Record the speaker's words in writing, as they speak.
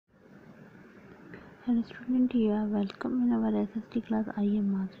Hello student, you are welcome in our SST class. I am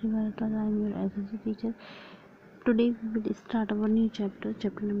Masri Bharadwaj. I am your SST teacher. Today we will start our new chapter,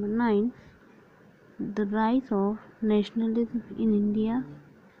 chapter number 9, the rise of nationalism in India,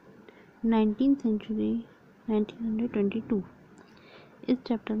 19th century 1922. इस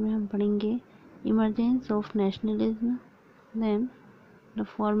chapter में हम पढ़ेंगे emergence of nationalism, then the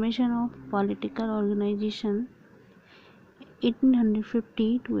formation of political organization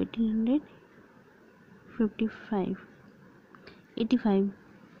 1850 to 85,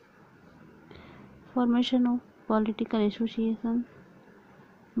 formation of political association,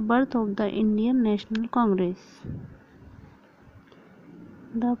 birth of the Indian National Congress,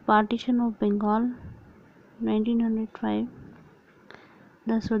 the partition of Bengal 1905,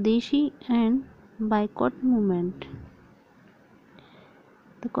 the Swadeshi and boycott movement,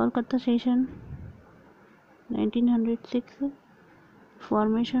 the Kolkata session 1906,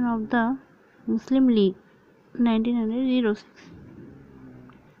 formation of the Muslim League 1906,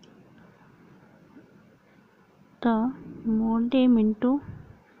 the Monte Minto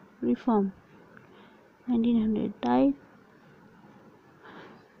reform 1900, died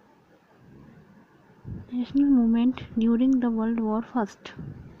national movement during the World War I,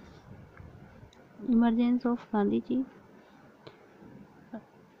 emergence of Gandhiji,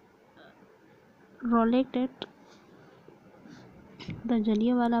 rollout at the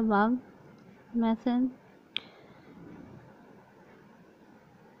Jallianwala Bagh massacre,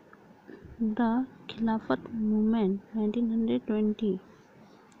 the Khilafat movement 1920,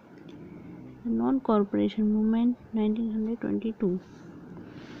 the non-cooperation movement 1922.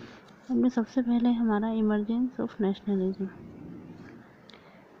 हमने सबसे पहले हमारा emergence of nationalism.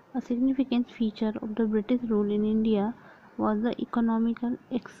 A significant feature of the British rule in India was the economical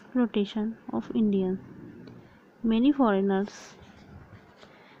exploitation of Indians. Many foreigners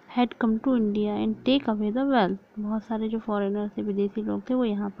had come to India and take away the wealth. बहुत सारे जो foreigners थे, विदेशी लोग थे, वो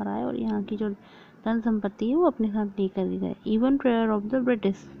यहाँ पर आए और यहाँ की जो धन संपत्ति है वो अपने साथ लेकर गए. Even prayer of the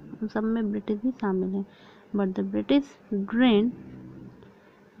British, उन सब में ब्रिटिश भी शामिल हैं. But the British drain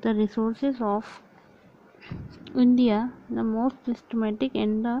the resources of India the most systematic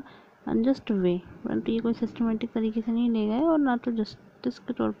and the unjust वे. परंतु ये कोई सिस्टमेटिक तरीके से नहीं ले गए और ना तो जस्टिस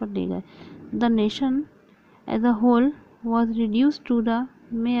के तौर पर ले गए. The nation as a whole was reduce to the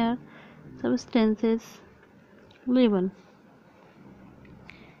mere substances level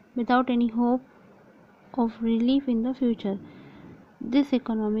without any hope of relief in the future. This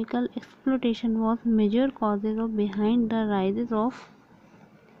economical exploitation was major causes of behind the rises of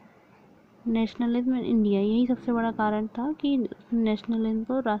nationalism in India. यही सबसे बड़ा कारण था कि nationalism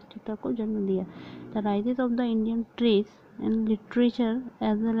को, राष्ट्रीयता को जन्म दिया. The rises of the Indian trace and literature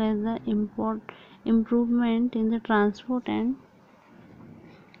as well as the improvement in the transport and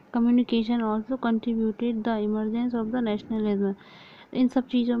communication also contributed the emergence of the nationalism. इन सब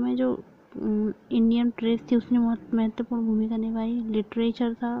चीज़ों में जो इंडियन ट्रेस थी उसने बहुत महत्वपूर्ण भूमिका निभाई.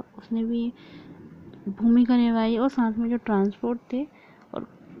 लिटरेचर था, उसने भी भूमिका निभाई, और साथ में जो ट्रांसपोर्ट थे और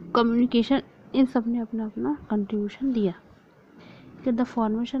कम्युनिकेशन, इन सब ने अपना अपना कंट्रीब्यूशन दिया. The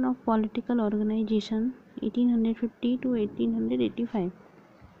formation of political organisation 1850 to 1885.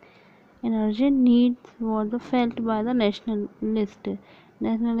 An urgent need was felt by the nationalist.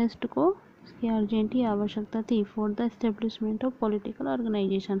 Nationalist को इसकी अर्जेंट ही आवश्यकता थी. For the establishment of political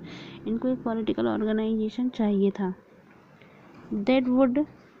organisation, इनको एक पॉलिटिकल ऑर्गेनाइजेशन चाहिए था. That would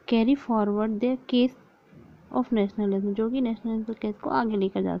carry forward there case of nationalism, जो कि नेशनलिज्म केस को आगे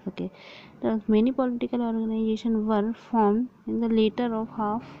लेकर जा सके. Many political organisation were form in the letter of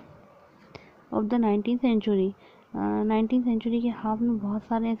half of the 19th century. 19th century के हाफ में बहुत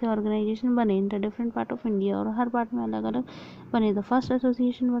सारे ऐसे ऑर्गेनाइजेशन बने in the different part of India, और हर पार्ट में अलग अलग बने. The first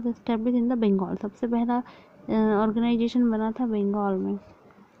association was establish in the Bengal. सबसे पहला ऑर्गेनाइजेशन बना था बंगाल में.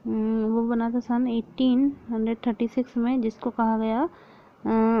 वो बना था सन 1836 में, जिसको कहा गया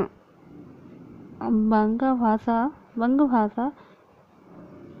बंग भाषा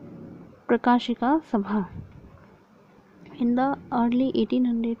प्रकाशिका सभा. In the early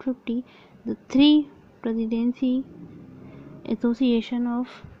 1850 the three presidency association of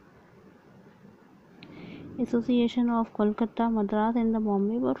Kolkata, Madras and the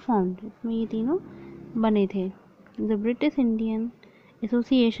Bombay were formed. इसमें ये तीनों बने थे. The British Indian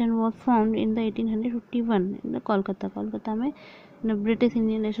Association was formed in the 1851 in the Kolkata में the British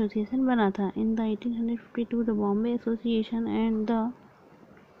Indian Association बना था. In the 1852 the Bombay Association and the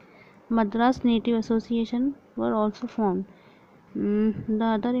Madras Native Association were also formed. The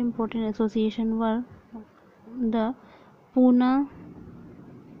other important association were the Pune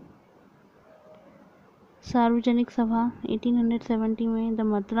सार्वजनिक सभा 1870 में, the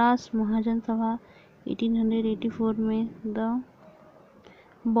Madras महाजन सभा 1884 में the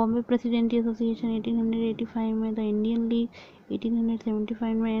Bombay presidency association, 1885 में the Indian league,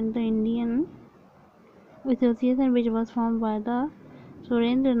 1875 में and the Indian association which was form by the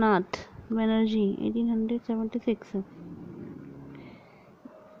Surendra Nath Banerjee, 1876.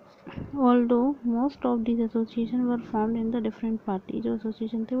 Although most of these associations were formed in the different party, जो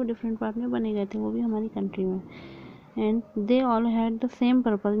association थे वो different part में बने गए थे, वो भी हमारी country में, and they all had the same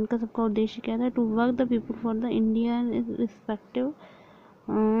purpose. इनका सबका उद्देश्य क्या था? To work the people for the Indian respective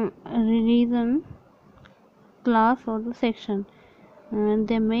religion, class or the section. And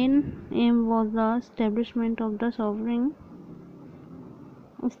their main aim was the establishment of the sovereign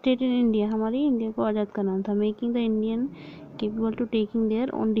state in India, हमारी India को आज़ाद करना था, making the Indian capable to taking their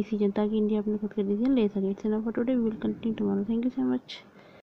own decision, ताकि India अपने खुद के decision ले सके. It's enough for today, we will continue tomorrow. Thank you so much.